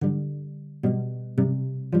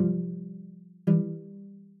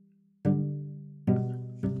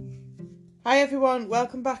Hi everyone,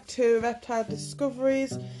 welcome back to Reptile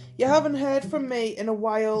Discoveries. You haven't heard from me in a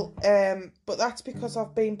while, but that's because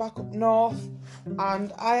I've been back up north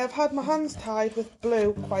and I have had my hands tied with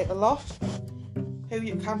Blue quite a lot, who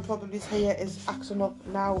you can probably hear is acting up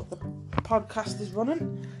now the podcast is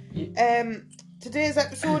running. Today's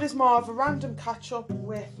episode is more of a random catch-up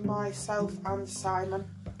with myself and Simon.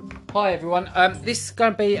 Hi everyone, this is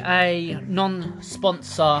going to be a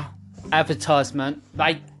non-sponsor advertisement.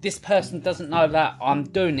 This person doesn't know that I'm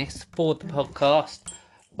doing this for the podcast,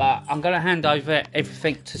 but I'm going to hand over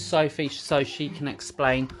everything to Sophie so she can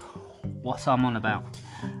explain what I'm on about.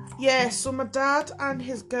 Yeah, so my dad and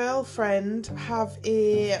his girlfriend have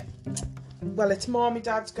it's more my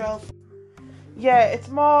dad's girlfriend. Yeah, it's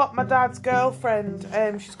more my dad's girlfriend.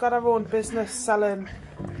 She's got her own business selling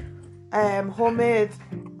homemade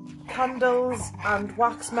candles and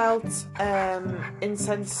wax melts,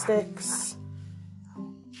 incense sticks,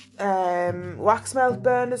 wax melt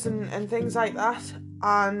burners and things like that.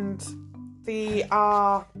 And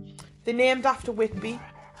they're named after Whitby.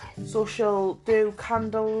 So she'll do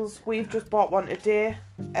candles. We've just bought one today.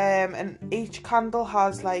 And each candle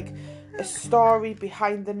has like a story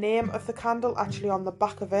behind the name of the candle actually on the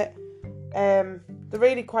back of it. They're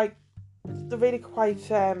really quite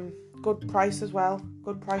good price as well.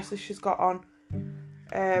 Good prices she's got on.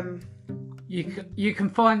 You can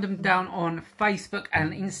find them down on Facebook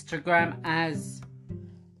and Instagram as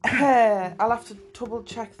I'll have to double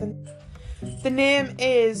check them. The name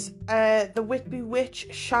is the Whitby Witch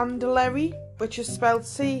Chandlery, which is spelled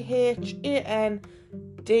CHANDLERY.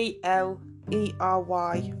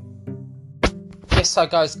 Yes, so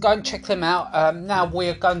guys, go and check them out. Now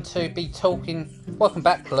we're going to be talking. Welcome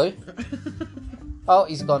back, Blue. Oh,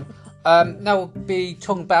 he's gone. Now we'll be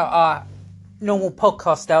talking about our normal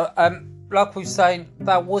podcast now. Like we were saying,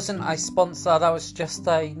 that wasn't a sponsor. That was just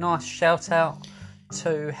a nice shout out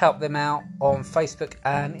to help them out on Facebook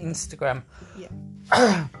and Instagram. Yeah.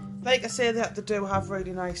 Like I say, they do have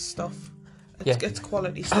really nice stuff. It's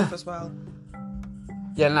quality stuff as well.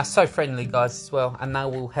 Yeah, and that's so friendly, guys, as well. And they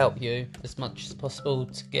will help you as much as possible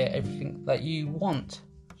to get everything that you want.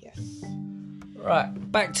 Yes. Right,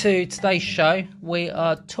 back to today's show. We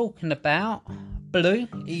are talking about Blue.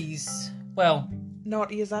 He's,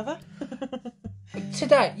 naughty as ever.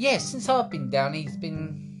 Today, since I've been down, he's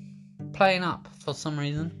been playing up for some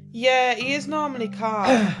reason. Yeah, he is normally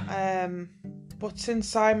calm. But since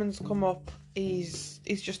Simon's come up, he's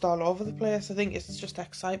just all over the place. I think it's just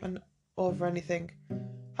excitement over anything.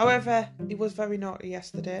 However, he was very naughty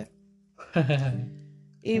yesterday.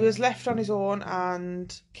 He was left on his own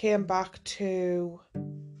and came back to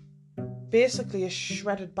basically a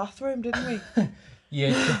shredded bathroom, didn't we?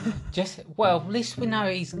 Yeah, at least we know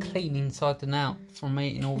he's clean inside and out from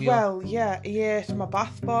eating all your... Well, yeah, he ate my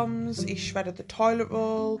bath bombs, he shredded the toilet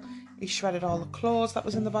roll, he shredded all the clothes that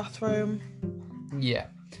was in the bathroom. Yeah.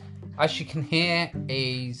 As you can hear,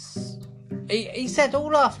 he said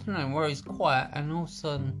all afternoon where he's quiet, and all of a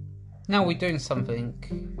sudden, now we're doing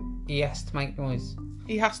something, he has to make noise.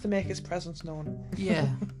 He has to make his presence known. Yeah.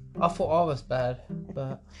 I thought I was bad,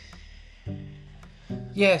 but...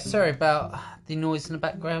 Yeah, sorry about the noise in the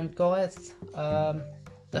background, guys.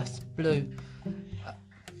 That's Blue.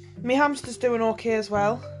 My hamster's doing okay as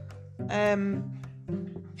well.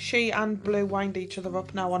 She and Blue wind each other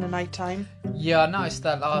up now on a night time. Yeah, I noticed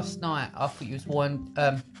that last night. I thought you was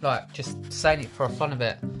just saying it for the fun of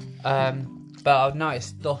it. But I've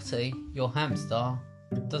noticed Dottie, your hamster,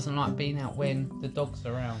 doesn't like being out when the dog's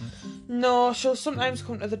around. No, she'll sometimes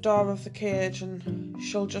come to the door of the cage and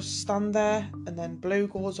she'll just stand there, and then Blue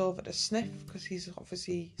goes over to sniff because he's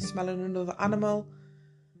obviously smelling another animal,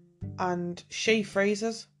 and she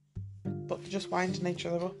freezes, but they're just winding each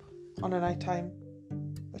other up on a night time,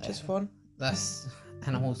 which is fun. That's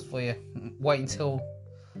animals for you. Wait until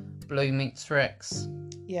Blue meets Rex.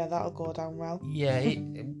 Yeah, that'll go down well. Yeah,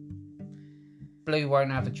 Blue won't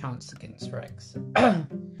have a chance against Rex.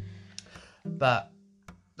 But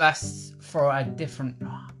that's for a different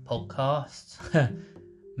podcast.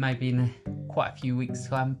 Maybe in quite a few weeks'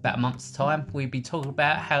 time, about a month's time, we'll be talking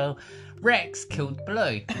about how Rex killed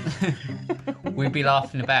Blue. We'll be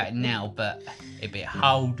laughing about it now, but it'd be a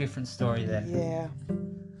whole different story then. Yeah.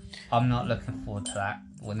 I'm not looking forward to that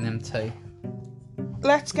with them two.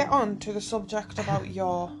 Let's get on to the subject about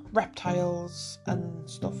your reptiles and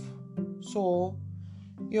stuff. So,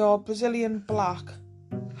 your Brazilian black,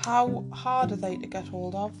 how hard are they to get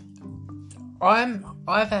hold of?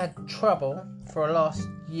 I've had trouble for the last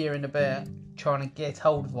year and a bit trying to get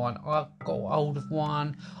hold of one. I got hold of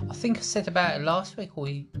one. I think I said about it last week or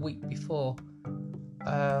week before.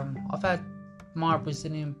 I've had my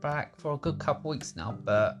Brazilian black for a good couple of weeks now,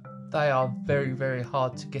 but they are very, very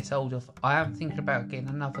hard to get hold of. I am thinking about getting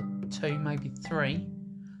another 2, maybe 3.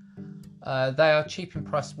 They are cheap in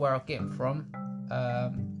price where I get them from.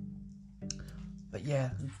 But yeah,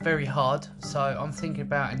 very hard. So I'm thinking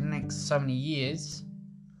about in the next so many years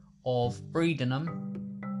of breeding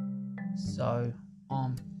them. So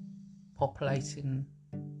I'm populating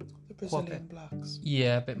The Brazilian blacks.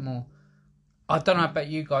 Yeah, a bit more. I don't know about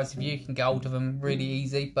you guys if you can get hold of them really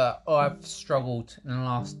easy, but I've struggled in the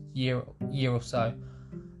last year or so.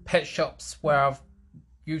 Pet shops where I've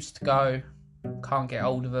used to go, can't get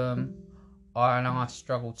hold of them. I know I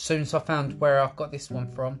struggled. As soon as I found where I got this one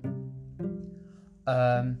from,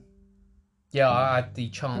 I had the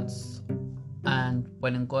chance and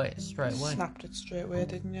went and got it straight away. Snapped it straight away,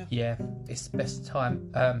 didn't you? Yeah, it's the best time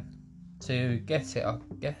to get it, I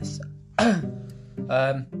guess.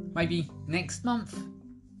 Maybe next month?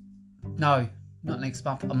 No, not next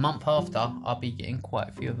month. A month after, I'll be getting quite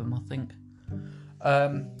a few of them, I think.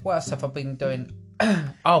 What else have I been doing?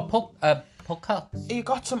 Podcasts. You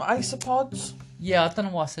got some isopods? Yeah, I don't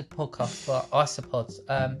know why I said podcast, but isopods.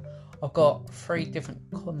 I've got 3 different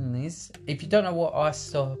colonies. If you don't know what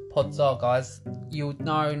isopods are, guys, you would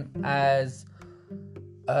know as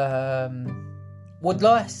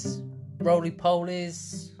woodlice,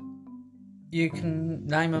 roly-polies. You can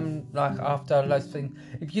name them like after loads of things.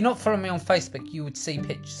 If you're not following me on Facebook, you would see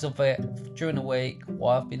pictures of it during the week,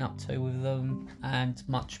 what I've been up to with them, and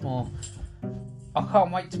much more. I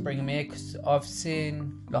can't wait to bring them here because I've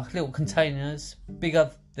seen like little containers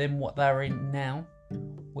bigger than what they're in now,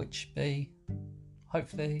 which be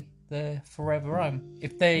hopefully their forever home.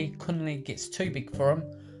 If the colony gets too big for them,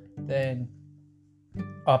 then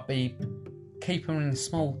I'll be keeping them in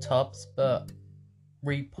small tubs, but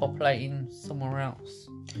repopulating somewhere else.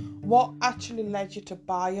 What actually led you to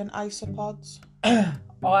buying isopods?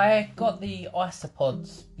 I got the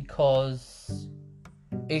isopods because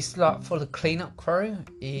it's like for the cleanup crew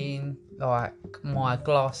in like my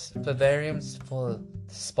glass vivariums for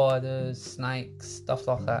spiders, snakes, stuff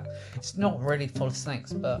like that. It's not really full of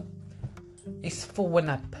snakes, but it's for when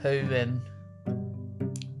they poo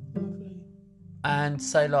and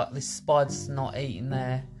say like this spider's not eating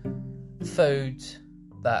their food,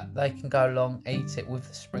 that they can go along, eat it with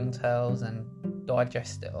the springtails and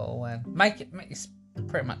digest it all and make it's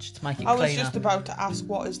pretty much to make it cleaner. I was just about to ask,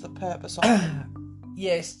 what is the purpose of it?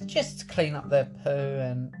 Yeah, it's just to clean up their poo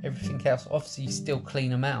and everything else. Obviously, you still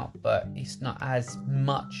clean them out, but it's not as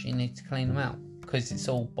much you need to clean them out because it's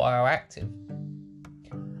all bioactive.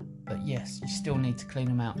 But yes, you still need to clean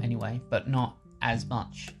them out anyway, but not as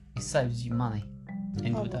much. It saves you money.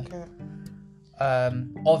 End of the day. Okay.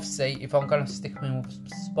 Obviously, if I'm going to stick them in with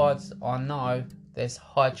spiders, I know there's a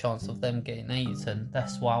high chance of them getting eaten.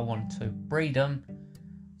 That's why I wanted to breed them,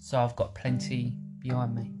 so I've got plenty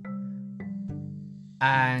behind me.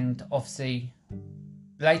 And obviously,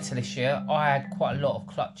 later this year, I had quite a lot of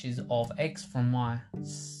clutches of eggs from my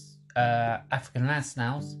African land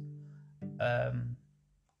snails.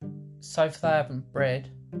 So far, they haven't bred,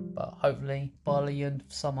 but hopefully by the end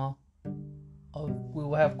of summer, we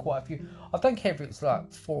will have quite a few. I don't care if it's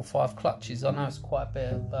like 4 or 5 clutches. I know it's quite a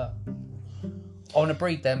bit, but I want to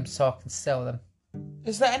breed them so I can sell them.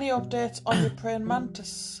 Is there any updates on your praying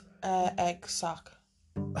mantis egg sac?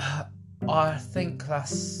 I think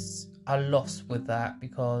that's a loss with that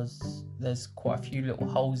because there's quite a few little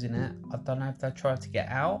holes in it. I don't know if they tried to get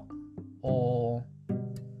out or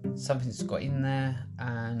something's got in there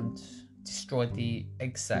and destroyed the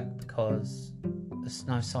egg sac because there's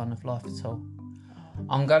no sign of life at all.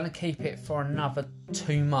 I'm going to keep it for another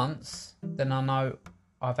 2 months. Then I know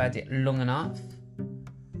I've had it long enough.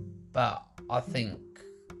 But I think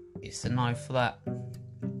it's a no for that.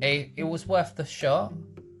 It was worth the shot.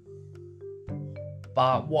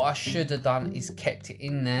 But what I should have done is kept it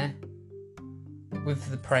in there with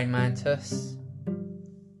the praying mantis.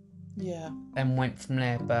 Yeah. And went from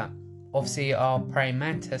there. But obviously our praying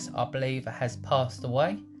mantis, I believe, has passed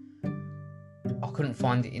away. I couldn't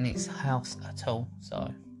find it in its house at all.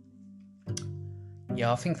 So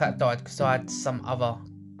yeah, I think that died because I had some other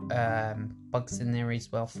bugs in there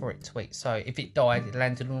as well for it to eat. So if it died, it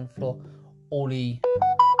landed on the floor. All the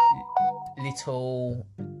little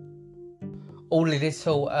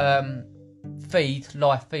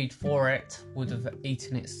live feed for it would have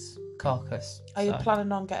eaten its carcass. Are you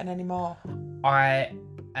planning on getting any more? I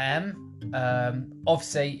am.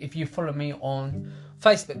 Obviously, if you follow me on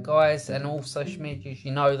Facebook, guys, and all social medias,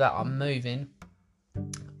 you know that I'm moving.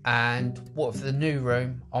 And what for the new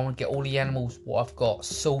room, I want to get all the animals what I've got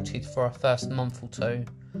sorted for a first month or 2.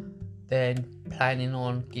 Then planning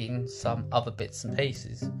on getting some other bits and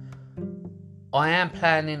pieces. I am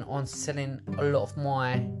planning on selling a lot of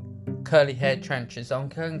my curly hair trenches. I'm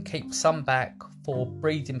going to keep some back for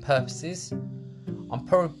breeding purposes. I'm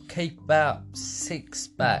probably keep about 6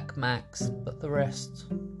 back max, but the rest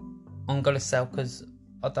I'm going to sell because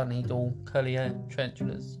I don't need all curly hair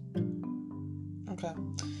tarantulas. Okay.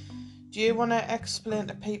 Do you want to explain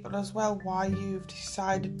to people as well why you've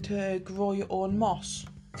decided to grow your own moss?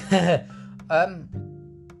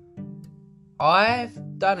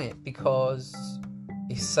 I've done it because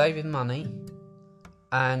it's saving money,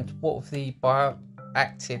 and what with the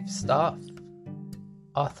bioactive stuff,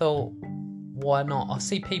 I thought, why not? I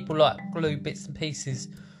see people like glue bits and pieces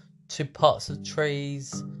to parts of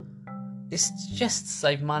trees. It's just to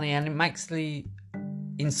save money, and it makes the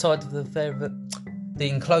inside of the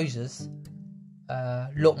enclosures a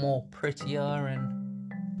lot more prettier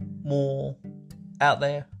and more out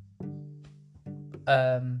there.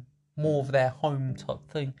 More of their home type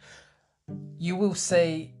thing. You will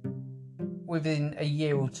see within a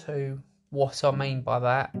year or two what I mean by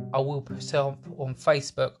that. I will put it up on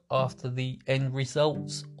Facebook after the end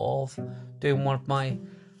results of doing one of my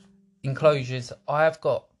enclosures. I have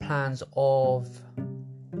got plans of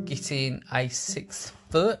getting a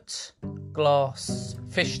 6-foot glass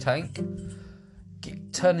fish tank,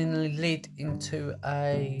 turning the lid into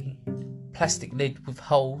a plastic lid with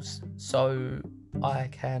holes, so I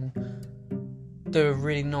can do a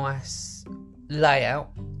really nice layout,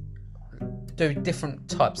 do different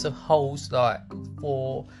types of holes. Like,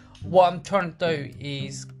 for what I'm trying to do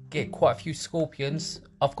is get quite a few scorpions.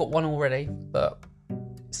 I've got one already, but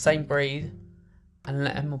same breed, and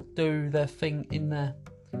let them do their thing in there.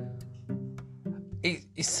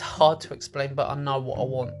 It's hard to explain, but I know what I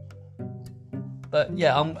want. But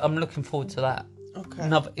yeah, I'm looking forward to that. Okay.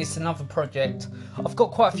 It's another project. I've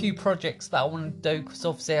got quite a few projects that I want to do, because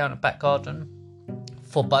obviously I own a back garden.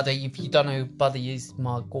 For Buddy, if you don't know who Buddy is,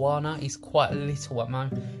 my iguana, he's quite little at the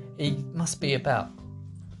moment. He must be about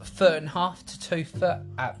 1.5 to 2 foot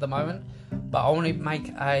at the moment. But I want to make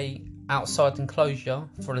a outside enclosure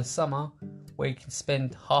for the summer where you can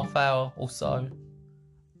spend half hour or so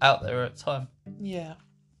out there at a time. Yeah.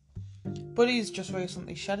 But he's just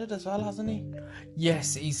recently shedded as well, hasn't he?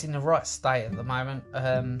 Yes, he's in the right state at the moment.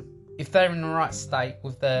 If they're in the right state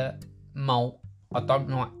with their molt, I don't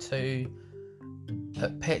like to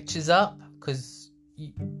put pictures up, because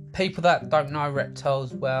people that don't know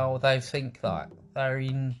reptiles well, they think that they're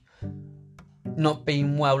in not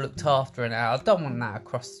being well looked after, and I don't want that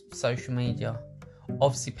across social media.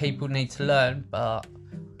 Obviously people need to learn, but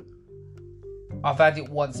I've had it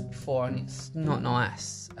once before and it's not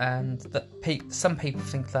nice, and some people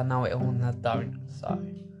think they know it all and they don't. So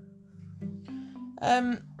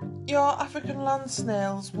your African land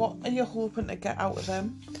snails, what are you hoping to get out of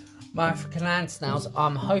them? My African land snails,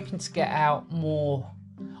 I'm hoping to get out more.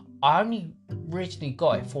 I only originally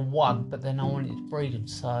got it for one, but then I wanted to breed them,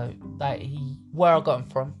 so where I got them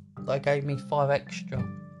from, they gave me 5 extra.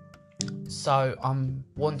 So I'm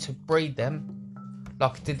wanting to breed them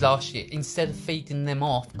like I did last year, instead of feeding them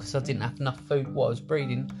off because I didn't have enough food while I was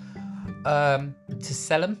breeding, to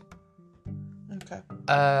sell them. Okay.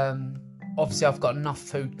 Obviously I've got enough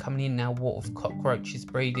food coming in now, what with cockroaches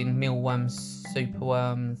breeding, mealworms,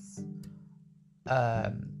 superworms,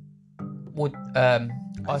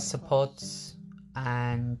 isopods,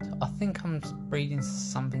 and I think I'm breeding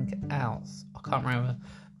something else. I can't remember.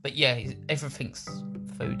 But yeah, everything's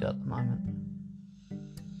food at the moment.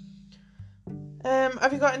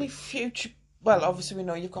 Have you got any future... Well, obviously we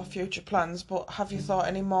know you've got future plans, but have you thought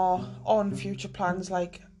any more on future plans,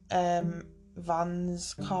 like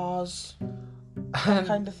vans, cars, that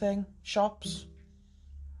kind of thing? Shops?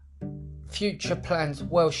 Future plans?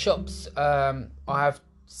 Well, shops, I have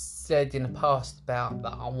said in the past about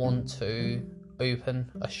that I want to open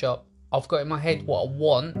a shop. I've got in my head what I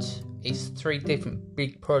want is 3 different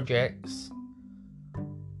big projects,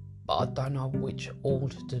 but I don't know which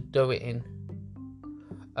order to do it in.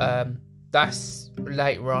 That's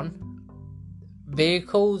later on.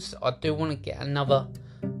 Vehicles, I do want to get another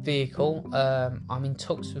vehicle. I'm in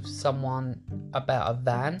talks with someone about a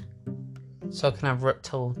van, so I can have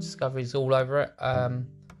reptile discoveries all over it.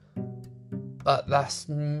 But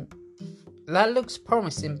that looks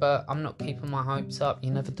promising, but I'm not keeping my hopes up.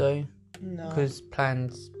 You never do. No. Because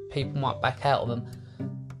people might back out of them.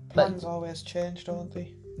 Plans always change, don't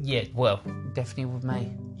they? Yeah, well, definitely with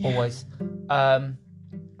me. Yeah. Always.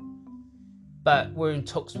 But we're in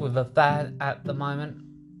talks with a van at the moment.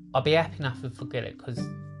 I'll be happy enough if I get it, because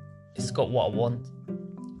it's got what I want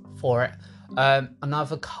for it.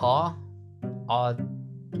 Another car, I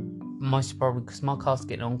most probably because my car's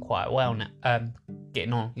getting on quite well now.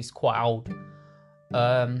 It's quite old.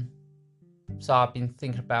 So I've been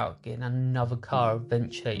thinking about getting another car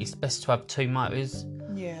eventually. It's best to have two motors.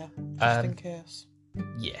 Yeah, just in case.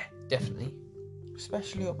 Yeah, definitely.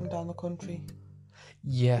 Especially up and down the country.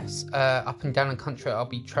 Yes, up and down the country I'll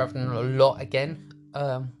be travelling a lot again.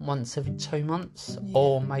 Once every 2 months,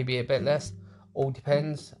 or maybe a bit less. All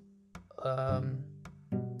depends. But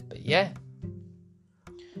yeah.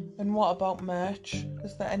 And what about merch?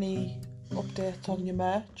 Is there any update on your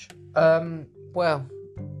merch? Well,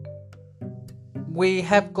 we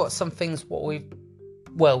have got some things what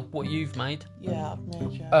you've made. Yeah, I've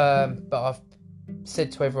made, yeah. But I've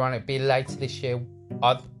said to everyone it'd be later this year.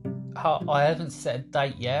 I haven't set a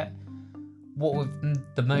date yet. What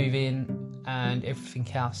with the moving and everything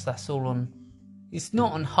else, that's all on. It's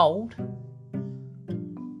not on hold,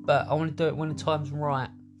 but I want to do it when the time's right.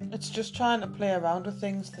 It's just trying to play around with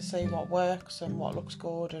things to see what works and what looks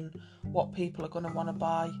good and what people are going to want to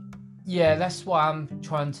buy. Yeah, that's why I'm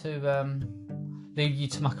trying to leave you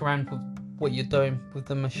to muck around with what you're doing with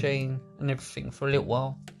the machine and everything for a little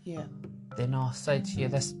while. Yeah. Then I'll say to you,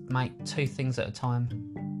 let's make 2 things at a time.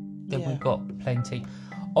 Then we've got plenty.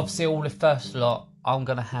 Obviously, all the first lot I'm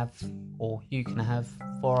going to have, or you can have,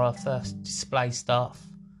 for our first display stuff.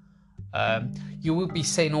 You will be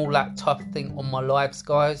seeing all that type of thing on my lives,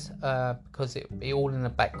 guys, because it'll be all in the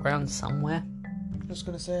background somewhere. I was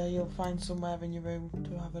going to say, you'll find somewhere in your room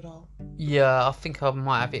to have it all. Yeah, I think I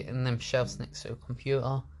might have it in them shelves next to a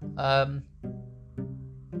computer.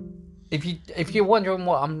 If you're wondering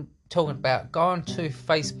what I'm talking about, go on to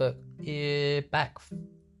Facebook. Back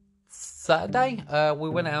Saturday, we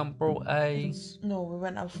went out and brought a... No, we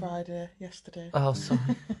went out Friday, yesterday. Oh, sorry.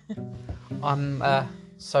 I'm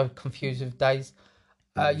so confused with days.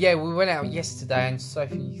 Yeah, we went out yesterday and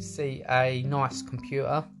Sophie, you see a nice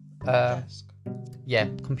computer. Desk. Yeah,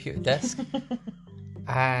 computer desk.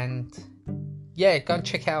 And yeah, go and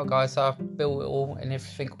check it out, guys. I've built it all and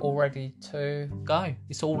everything all ready to go.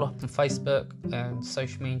 It's all up on Facebook and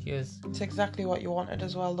social medias. It's exactly what you wanted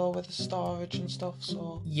as well, though, with the storage and stuff.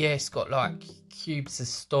 So yeah, it's got like cubes of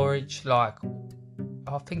storage, like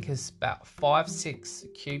I think it's about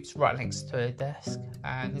 5-6 cubes right next to a desk,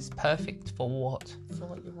 and it's perfect for what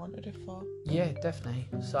you wanted it for. Yeah, definitely.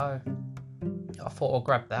 So I thought I'll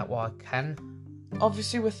grab that while I can.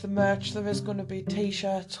 Obviously, with the merch, there is going to be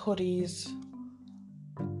t-shirts, hoodies,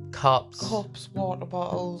 cups, water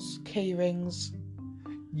bottles, key rings.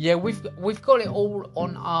 Yeah, we've got it all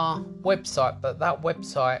on our website, but that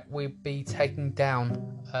website will be taken down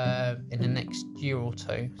in the next year or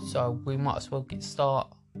 2, so we might as well get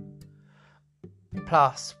started.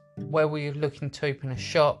 Plus, where we're looking to open a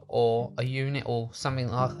shop or a unit or something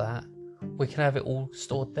like that, we can have it all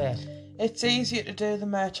stored there. It's easier to do the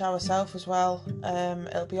merch ourselves as well.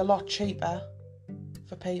 It'll be a lot cheaper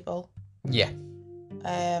for people. Yeah.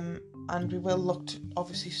 And we will look to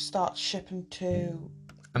obviously start shipping to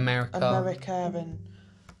America and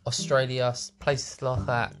Australia, places like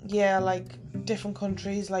that. Yeah, like different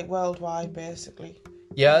countries, like worldwide, basically.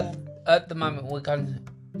 Yeah, at the moment we're going.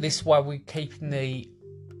 This is why we're keeping the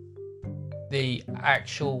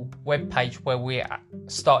actual webpage where we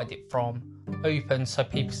started it from open, so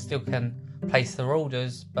people still can place their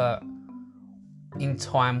orders. But in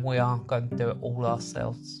time, we are going to do it all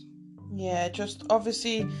ourselves. Yeah, just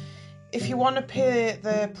obviously, if you want to pay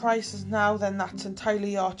the prices now, then that's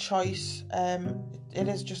entirely your choice. It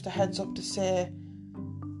is just a heads up to say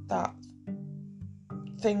that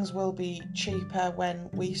things will be cheaper when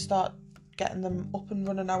we start getting them up and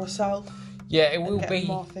running ourselves. Yeah, it will be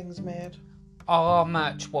more things made. Our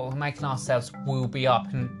merch, what we're making ourselves, will be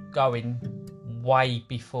up and going way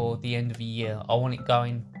before the end of the year. I want it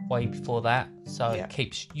going way before that, so it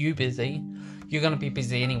keeps you busy. You're going to be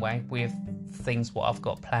busy anyway with things what I've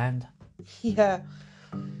got planned. Yeah.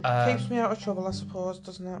 Keeps me out of trouble, I suppose,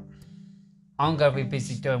 doesn't it? I'm going to be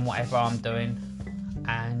busy doing whatever I'm doing.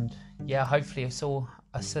 And yeah, hopefully it's all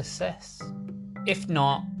a success. If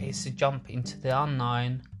not, it's a jump into the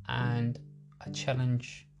unknown and a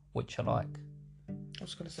challenge, which I like. I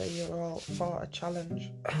was going to say you're all for a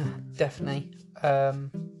challenge. Definitely.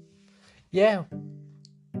 Yeah.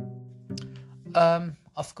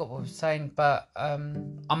 I forgot what I was saying, but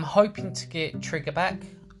I'm hoping to get Trigger back.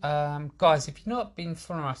 Guys, if you've not been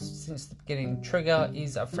following us since the beginning, Trigger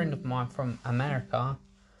is a friend of mine from America.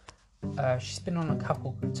 She's been on a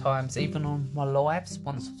couple of times, even on my lives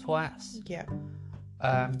once or twice. Yeah.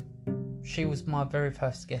 She was my very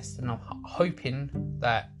first guest, and I'm hoping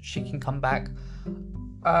that she can come back.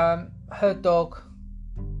 Her dog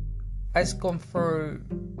has gone through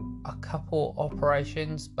a couple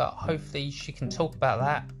operations, but hopefully she can talk about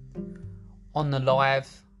that on the live.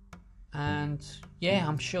 And yeah,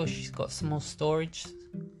 I'm sure she's got some more stories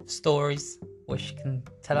where she can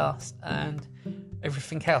tell us and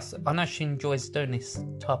everything else. I know she enjoys doing this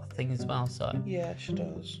type of thing as well, so Yeah, she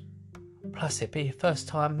does. plus it'd be the first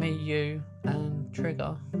time me, you and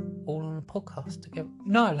Trigger all on a podcast together.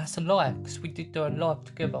 No, that's a live, because we did do a live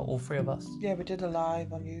together, all three of us. Yeah, we did a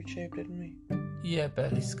live on YouTube, didn't we? Yeah,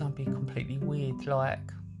 but this is going to be completely weird, like...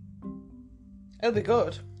 It'll be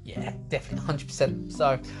good. Yeah, definitely, 100%.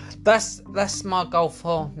 So, that's my goal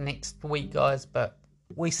for next week, guys, but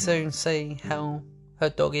we soon see how her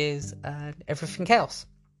dog is and everything else.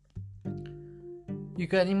 You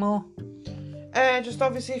got any more? Just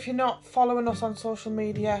obviously, if you're not following us on social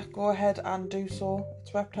media, go ahead and do so.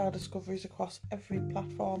 It's Reptile Discoveries across every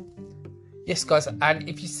platform. Yes, guys, and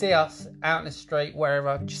if you see us out in the street,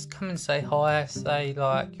 wherever, just come and say hi, say,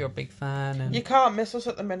 like, you're a big fan. And You can't miss us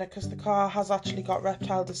at the minute because the car has actually got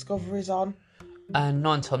Reptile Discoveries on. And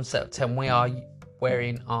 9 times out of 10, we are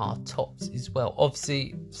wearing our tops as well.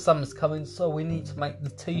 Obviously, summer's coming, so we need to make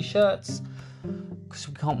the t-shirts because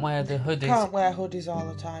we can't wear the hoodies. Can't wear hoodies all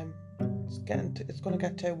the time. It's going to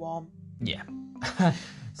get too warm. Yeah.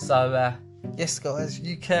 So, yes, guys,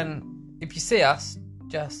 you can, if you see us,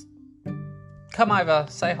 just come over,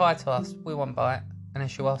 say hi to us. We won't bite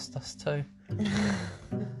unless you asked us to.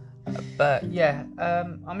 But yeah,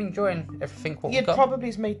 I'm enjoying everything what we've You'd got.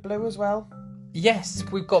 probably meet Blue as well. Yes,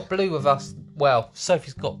 we've got Blue with us. Well,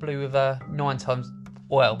 Sophie's got Blue with her 9 times.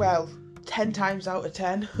 Well, 10 times out of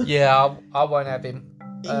 10. yeah, I won't have him.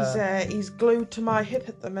 He's glued to my hip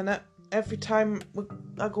at the minute. Every time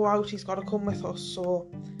I go out, he's got to come with us.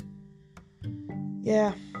 So,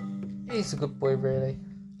 yeah. He's a good boy, really.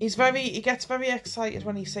 He gets very excited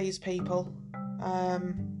when he sees people,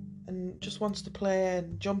 and just wants to play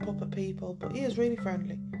and jump up at people. But he is really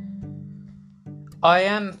friendly. I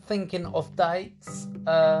am thinking of dates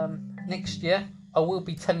next year. I will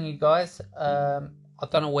be telling you guys. I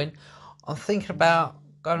don't know when. I'm thinking about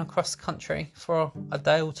going across the country for a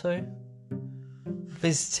day or two,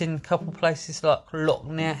 visiting a couple places like Loch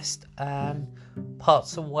Ness and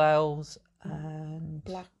parts of Wales and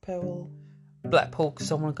Blackpool,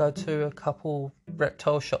 because I want to go to a couple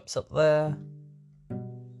reptile shops up there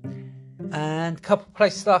and a couple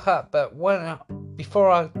places like that. But before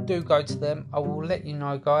I do go to them, I will let you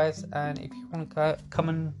know, guys. And if you want to come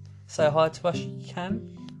and say hi to us, you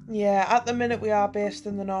can. Yeah, at the minute we are based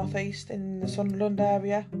in the northeast, in the Sunderland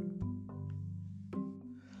area.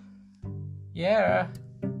 Yeah,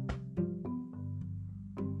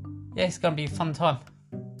 it's going to be a fun time.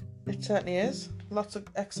 It certainly is. Lots of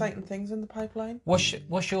exciting things in the pipeline. What's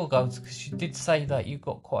your goals? Because you did say that you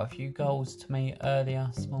got quite a few goals to me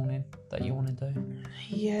earlier this morning that you want to do.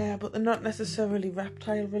 Yeah, but they're not necessarily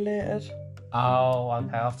reptile related. Oh,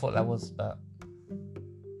 okay. I thought that was, but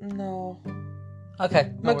No.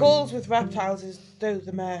 okay. My goals with reptiles is do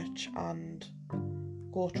the merch and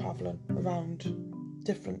go travelling around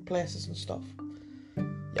different places and stuff.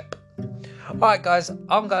 Yep. Alright, guys,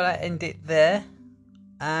 I'm going to end it there.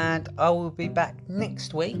 And I will be back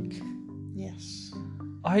next week. Yes.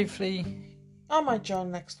 Hopefully. I might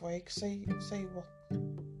join next week. See what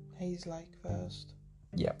he's like first.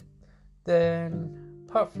 Yep. Then,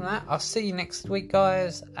 apart from that, I'll see you next week,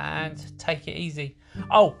 guys. And take it easy.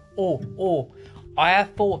 Oh. I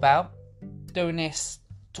have thought about doing this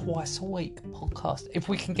twice a week podcast. If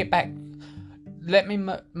we can get back, let me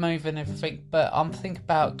move and everything. But I'm thinking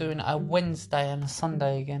about doing a Wednesday and a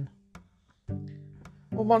Sunday again.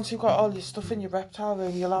 Well, once you've got all your stuff in your reptile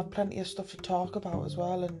room, you'll have plenty of stuff to talk about as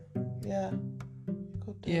well, and yeah.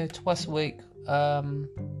 Yeah, twice a week.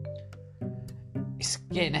 It's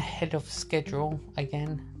getting ahead of schedule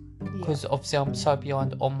again, because obviously I'm so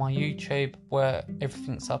behind on my YouTube where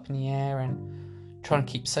everything's up in the air, and trying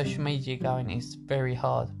to keep social media going is very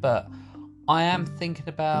hard. But I am thinking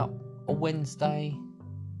about a Wednesday.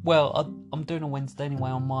 Well, I'm doing a Wednesday anyway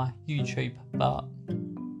on my YouTube, but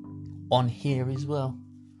on here as well.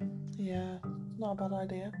 Yeah, not a bad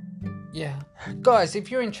idea. Yeah. Guys, if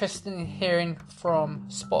you're interested in hearing from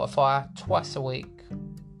Spotify twice a week,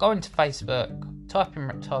 go into Facebook, type in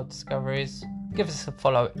Reptile Discoveries, give us a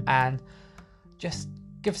follow, and just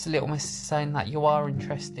give us a little message saying that you are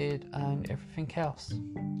interested and everything else.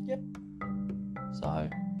 Yep. So,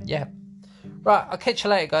 yeah. Right, I'll catch you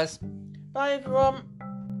later, guys. Bye, everyone.